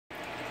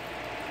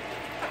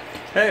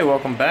Hey,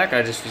 welcome back.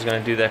 I just was going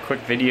to do that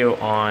quick video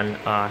on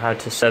how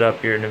to set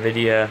up your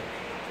nvidia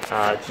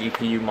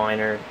GPU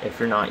miner if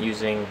you're not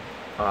using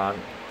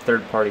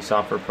third-party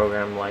software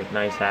program like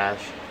NiceHash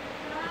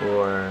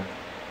or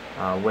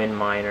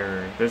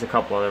WinMiner. There's a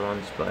couple other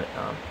ones, but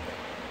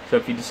so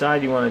if you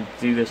decide you want to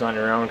do this on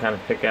your own, kind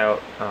of pick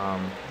out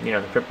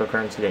the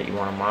cryptocurrency that you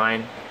want to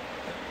mine,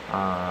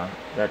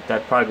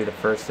 that'd probably be the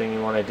first thing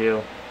you want to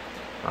do.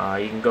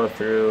 You can go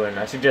through, and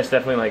I suggest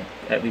definitely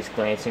at least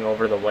glancing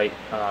over the white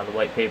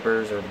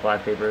papers or the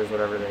black papers,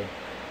 whatever they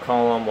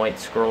call them, white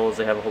scrolls.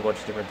 They have a whole bunch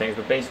of different things,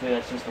 but basically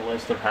that's just a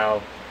list of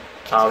how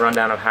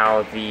rundown of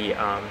how the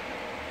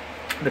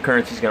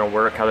currency is going to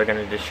work, how they're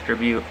going to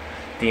distribute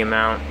the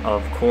amount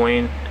of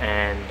coin,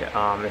 and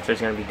if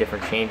there's going to be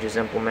different changes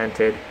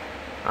implemented.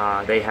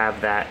 They have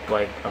that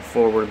like a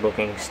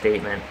forward-looking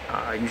statement,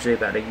 usually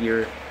about a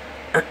year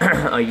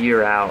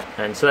out,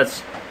 and so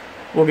that's.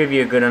 We'll give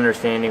you a good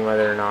understanding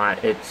whether or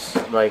not it's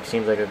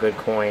seems like a good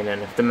coin,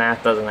 and if the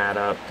math doesn't add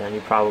up, then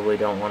you probably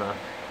don't want to,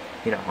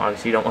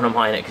 obviously you don't want to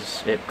mine it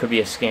because it could be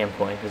a scam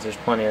coin, because there's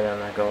plenty of them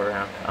that go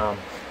around.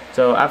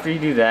 So after you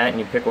do that and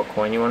you pick what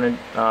coin you want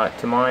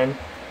to mine,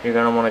 you're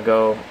going to want to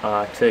go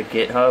to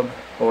GitHub,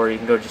 or you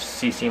can go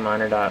just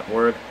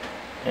ccminer.org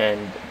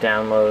and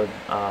download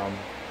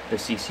the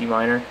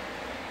Ccminer,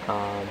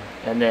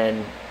 and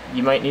then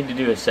you might need to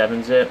do a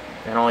 7-zip,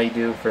 and all you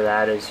do for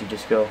that is you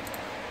just go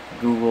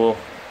Google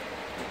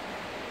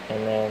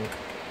and then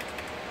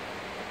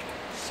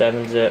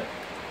 7-zip.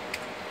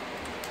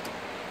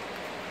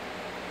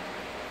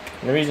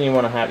 And the reason you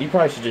want to have, you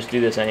probably should just do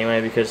this anyway,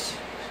 because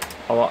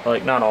a lot,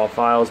 not all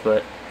files,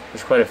 but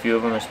there's quite a few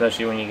of them,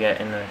 especially when you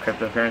get in the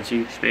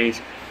cryptocurrency space,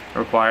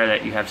 require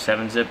that you have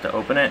 7-zip to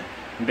open it.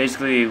 And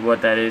basically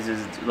what that is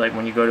like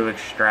when you go to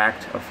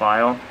extract a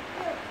file,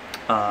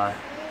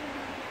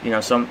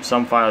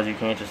 some files you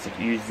can't just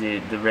use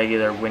the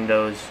regular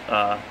Windows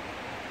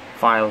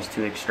files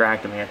to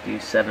extract them. You have to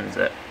use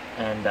 7-zip,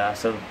 and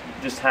so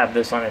just have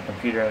this on your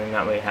computer, and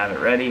that way you have it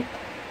ready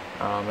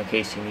in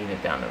case you need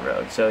it down the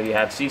road. So you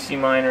have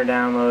Ccminer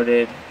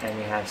downloaded and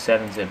you have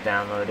 7-zip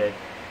downloaded,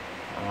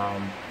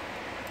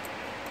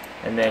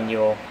 and then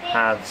you'll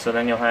have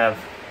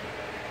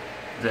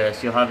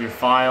this. You'll have your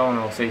file, and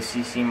it'll say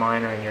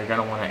Ccminer, and you're going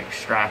to want to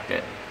extract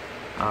it.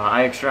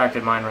 I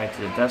extracted mine right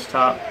to the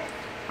desktop.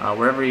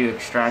 Wherever you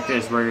extract it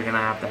is where you're going to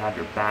have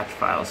your batch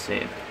file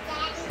saved.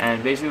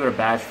 And basically what a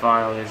batch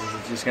file is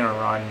it's just going to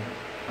run,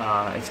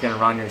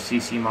 your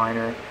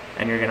Ccminer,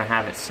 and you're going to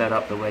have it set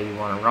up the way you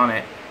want to run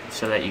it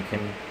so that you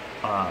can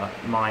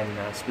mine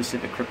the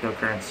specific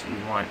cryptocurrency you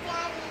want.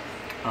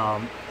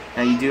 Now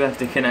you do have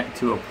to connect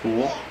to a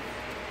pool,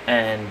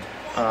 and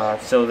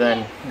so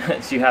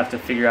you have to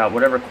figure out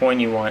whatever coin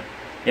you want.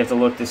 You have to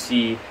look to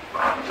see,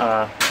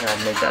 I'll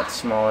make that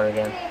smaller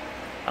again.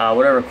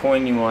 Whatever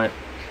coin you want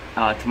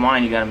to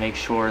mine, you got to make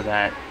sure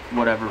that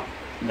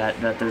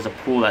that there's a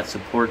pool that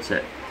supports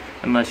it,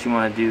 unless you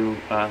want to do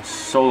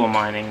solo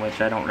mining,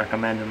 which I don't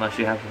recommend unless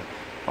you have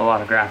a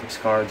lot of graphics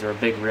cards or a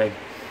big rig.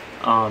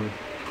 So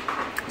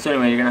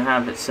anyway, you're going to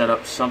have it set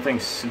up something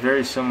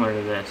very similar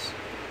to this.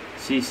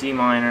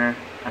 Ccminer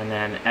and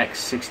then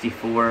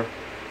x64.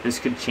 This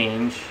could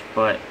change,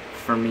 but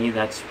for me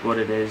that's what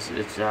it is.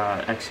 It's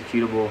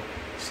executable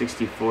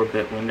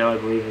 64-bit window, I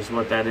believe is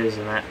what that is,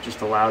 and that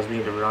just allows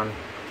me to run,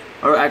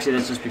 or actually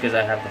that's just because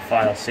I have the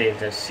file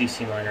saved as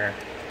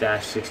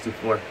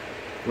Ccminer-64.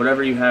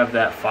 Whatever you have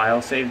that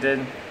file saved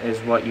in is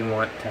what you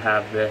want to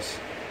have this.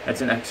 That's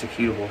an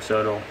executable,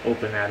 so it'll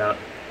open that up.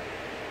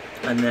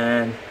 And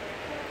then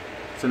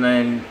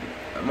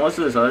most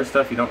of this other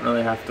stuff you don't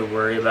really have to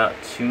worry about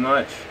too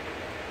much.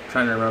 I'm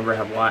trying to remember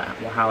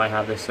how I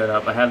have this set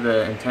up. I have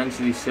the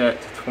intensity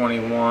set to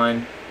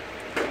 21.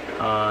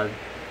 A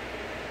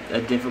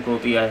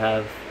difficulty, I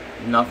have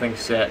nothing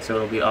set, so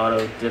it'll be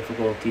auto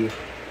difficulty.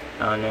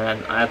 And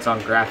then that's on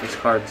graphics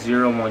cards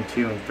 0, 1,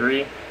 2, and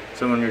 3.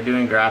 So when you're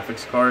doing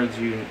graphics cards,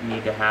 you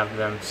need to have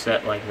them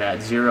set like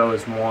that. 0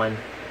 is 1,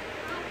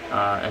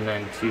 and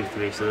then 2,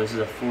 3. So this is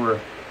a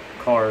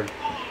 4-card,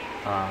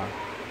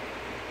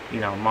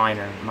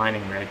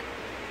 mining rig.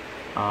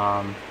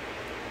 And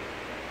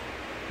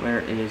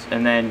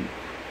then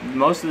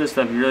most of this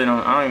stuff you really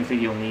don't. I don't even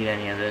think you'll need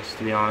any of this,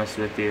 to be honest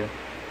with you.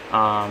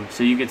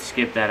 So you could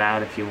skip that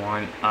out if you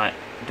want. I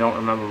don't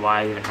remember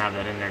why I even have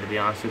that in there, to be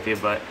honest with you,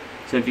 but.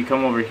 So if you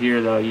come over here,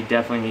 though, you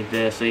definitely need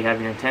this. So you have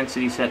your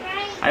intensity set.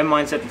 I have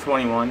mine set to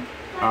 21.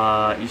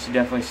 You should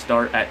definitely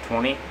start at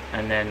 20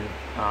 and then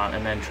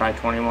try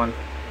 21.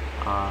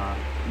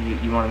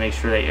 You want to make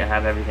sure that you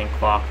have everything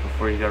clocked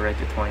before you go right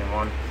to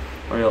 21,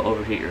 or you'll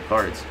overheat your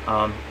cards.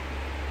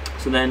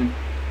 So then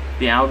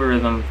the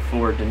algorithm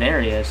for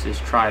Denarius is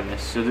try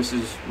this. So this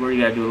is where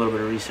you got to do a little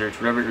bit of research.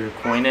 Whatever your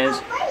coin is,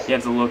 you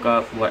have to look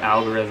up what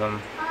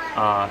algorithm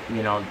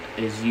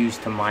is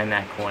used to mine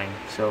that coin.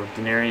 So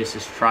Denarius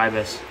is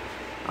Tribus.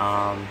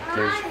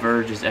 There's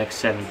Verge is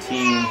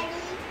X17.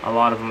 A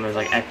lot of them, there's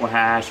like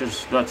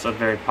Equihash. That's a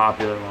very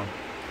popular one.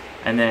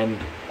 And then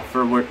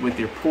with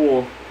your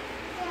pool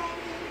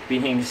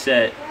being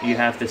set, you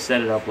have to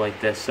set it up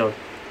like this. So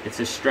it's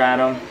a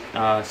stratum.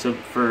 So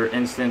for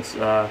instance,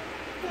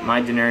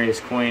 my denarius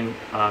coin,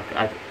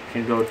 I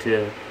can go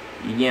to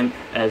YIMP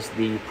as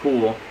the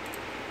pool.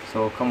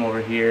 So I'll come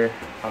over here,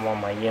 I'm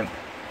on my YIMP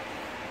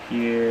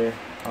here,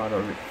 auto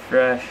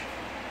refresh.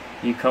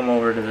 You come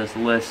over to this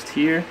list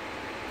here,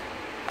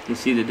 you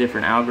see the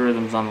different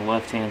algorithms on the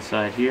left hand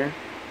side here,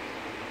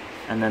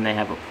 and then they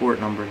have a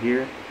port number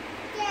here,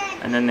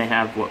 and then they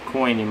have what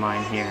coin you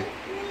mine here.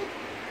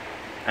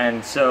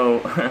 And so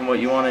what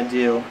you want to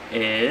do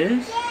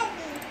is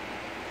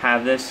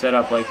have this set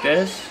up like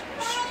this,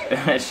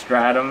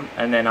 stratum,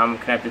 and then I'm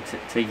connected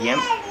to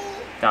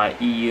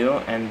YIMP.eu,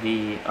 and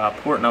the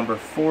port number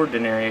for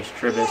denarius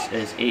tribus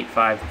is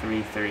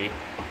 8533,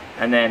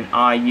 and then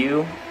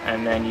IU,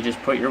 and then you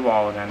just put your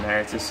wallet in there.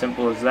 It's as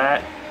simple as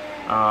that.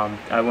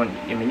 I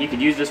mean, you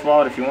could use this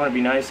wallet if you want to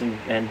be nice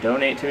and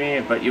donate to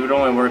me, but it would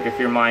only work if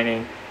you're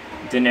mining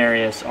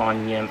denarius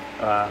on YIMP.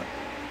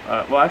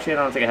 Well, actually, I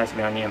don't think it has to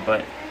be on YIMP,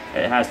 but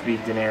it has to be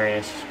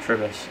denarius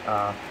tribus,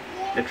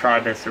 the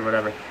tribus or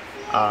whatever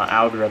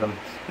algorithm.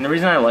 And the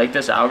reason I like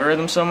this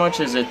algorithm so much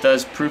is it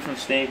does proof of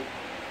stake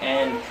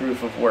and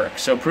proof of work.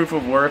 So proof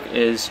of work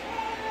is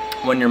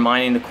when you're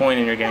mining the coin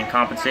and you're getting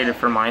compensated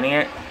for mining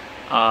it,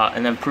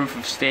 and then proof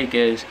of stake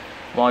is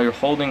while you're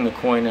holding the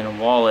coin in a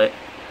wallet,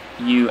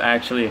 you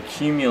actually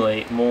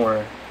accumulate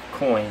more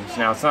coins.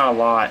 Now it's not a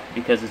lot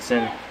because it's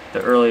in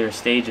the earlier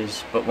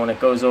stages, but when it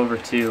goes over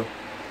to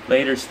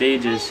later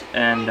stages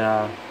and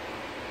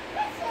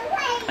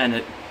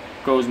it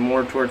goes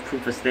more towards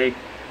proof of stake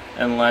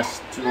and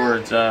less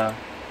towards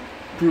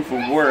proof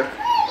of work,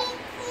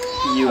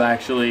 you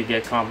actually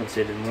get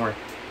compensated more.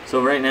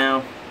 So right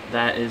now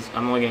that is,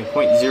 I'm only getting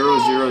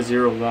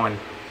 0.0001, and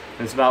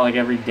it's about like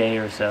every day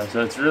or so,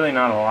 so it's really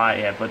not a lot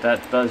yet, but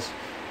that does,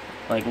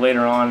 like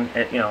later on,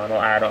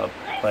 it'll add up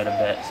quite a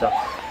bit. So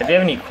if you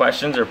have any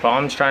questions or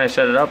problems trying to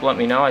set it up, let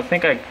me know. I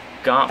think I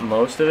got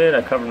most of it,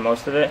 I covered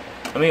most of it.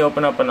 Let me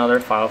open up another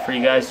file for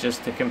you guys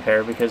just to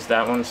compare, because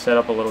that one's set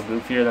up a little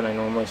goofier than I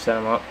normally set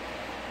them up.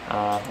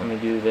 Let me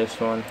do this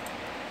one.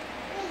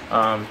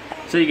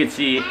 So you can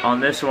see on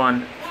this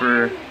one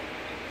for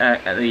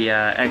the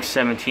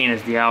X17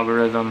 is the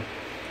algorithm.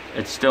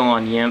 It's still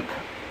on YIMP,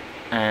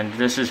 and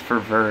this is for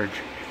Verge.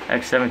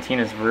 X17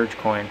 is Verge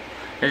coin.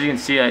 As you can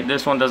see,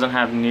 this one doesn't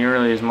have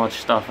nearly as much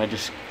stuff.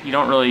 You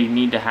don't really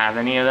need to have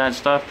any of that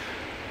stuff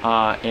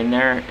in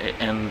there,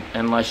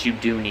 unless you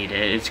do need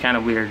it. It's kind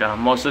of weird.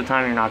 Most of the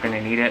time you're not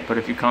going to need it, but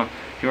if you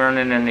run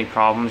into any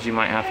problems, you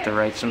might have to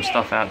write some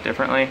stuff out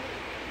differently.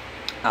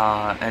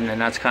 And then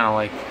that's kind of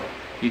like,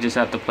 you just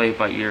have to play it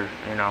by ear,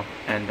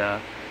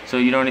 and so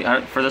you don't need,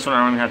 for this one I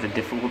don't even have the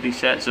difficulty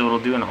set, so it'll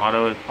do an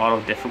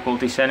auto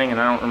difficulty setting, and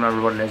I don't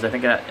remember what it is. I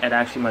think it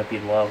actually might be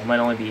low. It might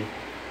only be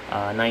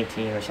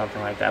 19 or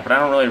something like that, but I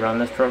don't really run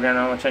this program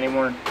that much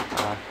anymore,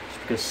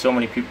 just because so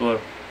many people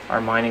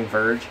are mining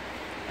Verge,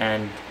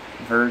 and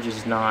Verge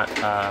is not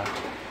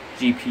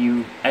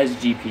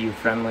GPU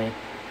friendly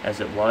as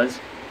it was,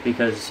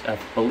 because I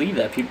believe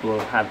that people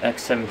have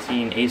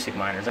X17 ASIC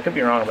miners. I could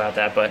be wrong about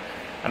that, but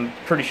I'm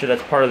pretty sure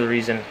that's part of the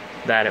reason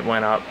that it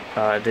went up,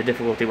 the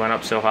difficulty went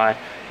up so high,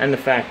 and the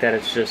fact that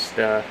it's just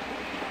the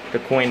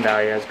coin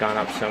value has gone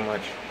up so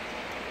much.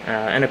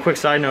 And a quick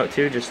side note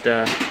too, just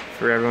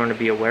for everyone to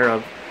be aware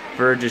of,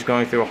 Verge is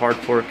going through a hard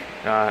fork,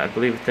 I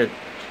believe within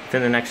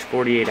the next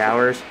 48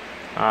 hours.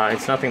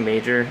 It's nothing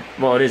major.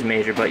 Well, it is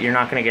major, but you're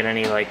not going to get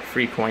any like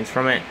free coins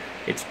from it.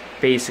 It's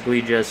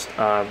basically just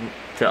to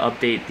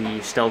update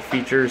the stealth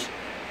features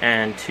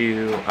and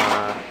to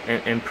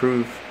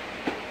improve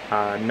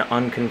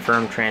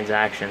unconfirmed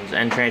transactions,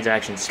 and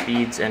transaction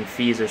speeds and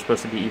fees are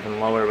supposed to be even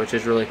lower, which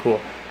is really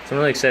cool. So I'm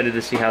really excited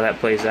to see how that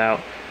plays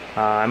out.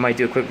 I might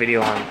do a quick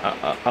video on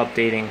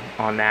updating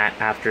on that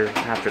after the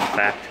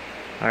fact.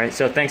 Alright,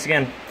 so thanks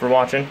again for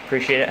watching.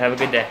 Appreciate it. Have a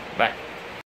good day. Bye.